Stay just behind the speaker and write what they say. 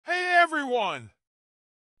everyone!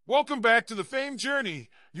 Welcome back to the Fame Journey,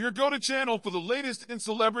 your go-to channel for the latest in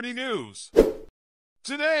celebrity news.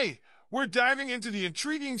 Today, we're diving into the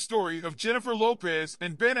intriguing story of Jennifer Lopez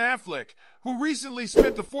and Ben Affleck, who recently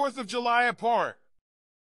spent the 4th of July apart.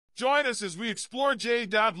 Join us as we explore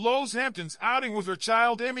J.Lo's Hamptons outing with her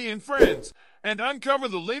child Emme and friends, and uncover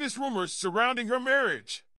the latest rumors surrounding her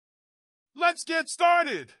marriage. Let's get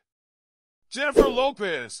started! Jennifer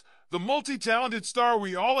Lopez, the multi-talented star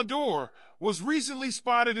we all adore, was recently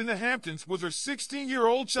spotted in the Hamptons with her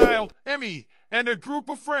 16-year-old child, Emme, and a group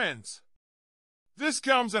of friends. This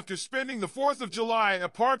comes after spending the 4th of July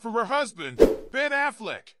apart from her husband, Ben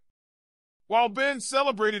Affleck. While Ben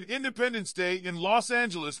celebrated Independence Day in Los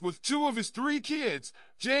Angeles with 2 of his 3 kids,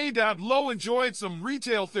 J.Lo enjoyed some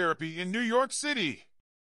retail therapy in New York City.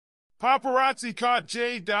 Paparazzi caught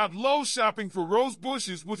J.Lo shopping for rose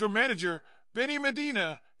bushes with her manager, Benny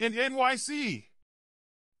Medina, in NYC.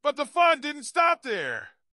 But the fun didn't stop there.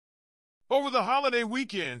 Over the holiday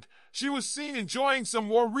weekend, she was seen enjoying some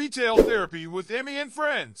more retail therapy with Emme and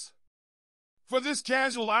friends. For this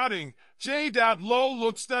casual outing, J.Lo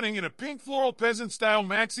looked stunning in a pink floral peasant-style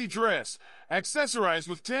maxi dress, accessorized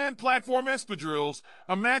with tan platform espadrilles,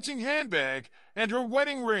 a matching handbag, and her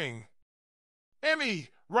wedding ring. Emme,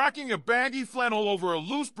 rocking a baggy flannel over a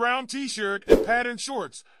loose brown t-shirt and patterned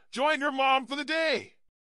shorts, joined her mom for the day.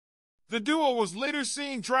 The duo was later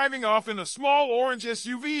seen driving off in a small orange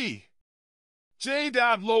SUV.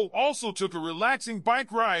 J.Lo also took a relaxing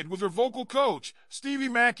bike ride with her vocal coach, Stevie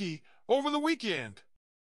Mackey, over the weekend.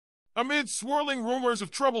 Amid swirling rumors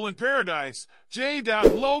of trouble in paradise,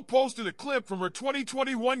 J.Lo posted a clip from her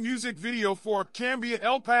 2021 music video for Cambia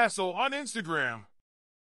El Paso on Instagram.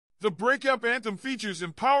 The breakup anthem features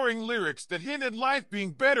empowering lyrics that hint at life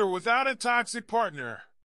being better without a toxic partner.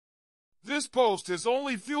 This post has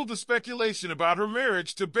only fueled the speculation about her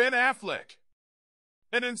marriage to Ben Affleck.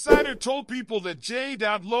 An insider told people that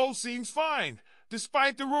J.Lo seems fine,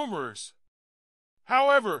 despite the rumors.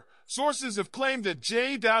 However, sources have claimed that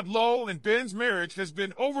J.Lo and Ben's marriage has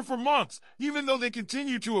been over for months, even though they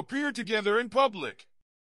continue to appear together in public.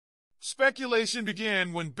 Speculation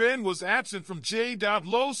began when Ben was absent from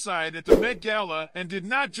J.Lo's side at the Met Gala and did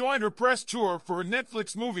not join her press tour for her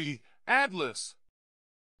Netflix movie, Atlas.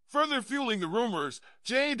 Further fueling the rumors,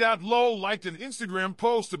 J.Lo liked an Instagram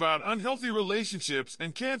post about unhealthy relationships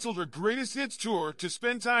and canceled her Greatest Hits tour to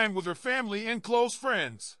spend time with her family and close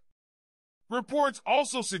friends. Reports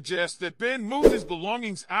also suggest that Ben moved his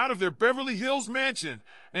belongings out of their Beverly Hills mansion,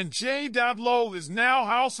 and J.Lo is now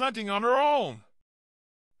house hunting on her own.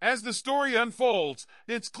 As the story unfolds,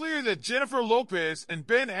 it's clear that Jennifer Lopez and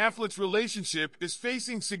Ben Affleck's relationship is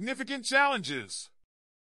facing significant challenges.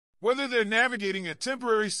 Whether they're navigating a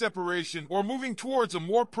temporary separation or moving towards a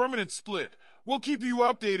more permanent split, we'll keep you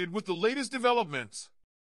updated with the latest developments.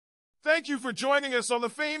 Thank you for joining us on the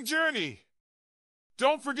Fame Journey.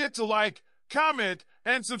 Don't forget to like, comment,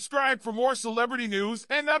 and subscribe for more celebrity news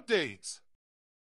and updates.